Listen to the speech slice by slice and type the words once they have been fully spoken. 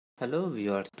Hello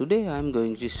viewers, today I am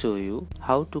going to show you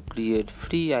how to create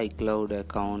free iCloud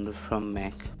account from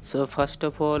Mac. So first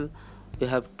of all, we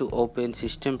have to open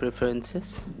system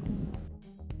preferences.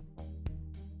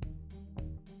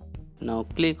 Now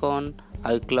click on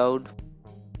iCloud.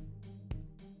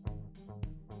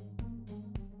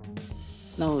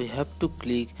 Now we have to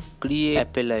click create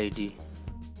Apple ID.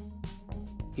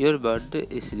 Your birthday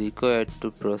is required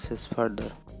to process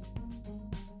further.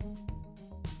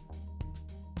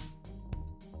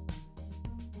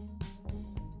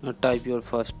 Now type your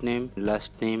first name,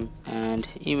 last name and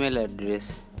email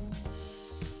address.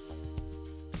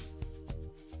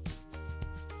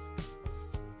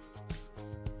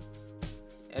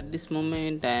 At this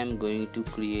moment I am going to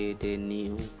create a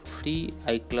new free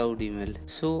iCloud email.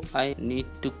 So I need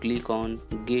to click on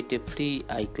get a free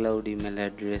iCloud email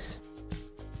address.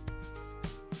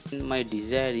 In my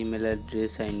desired email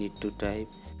address I need to type.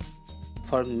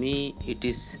 For me it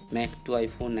is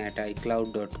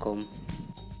mac2iphone@icloud.com.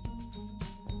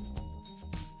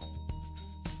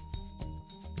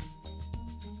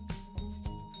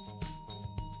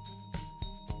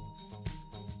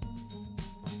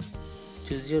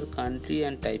 Choose your country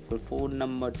and type your phone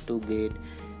number to get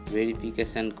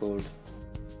verification code.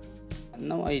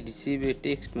 Now I receive a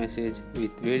text message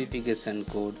with verification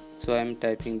code, so I am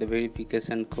typing the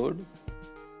verification code.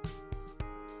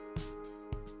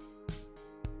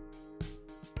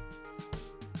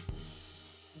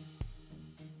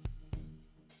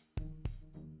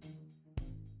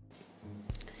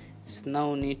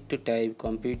 Now need to type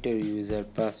computer user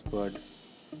password.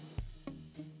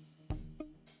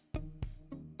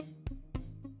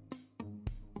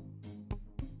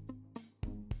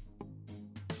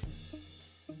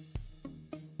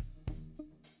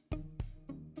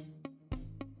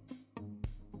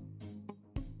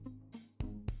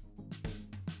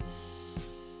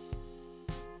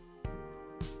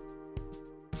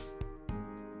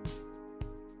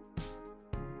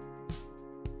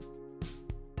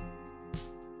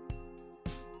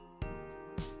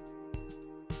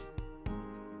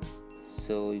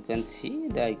 So you can see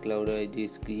the iCloud ID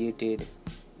is created.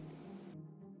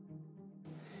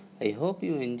 I hope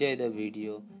you enjoy the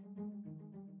video.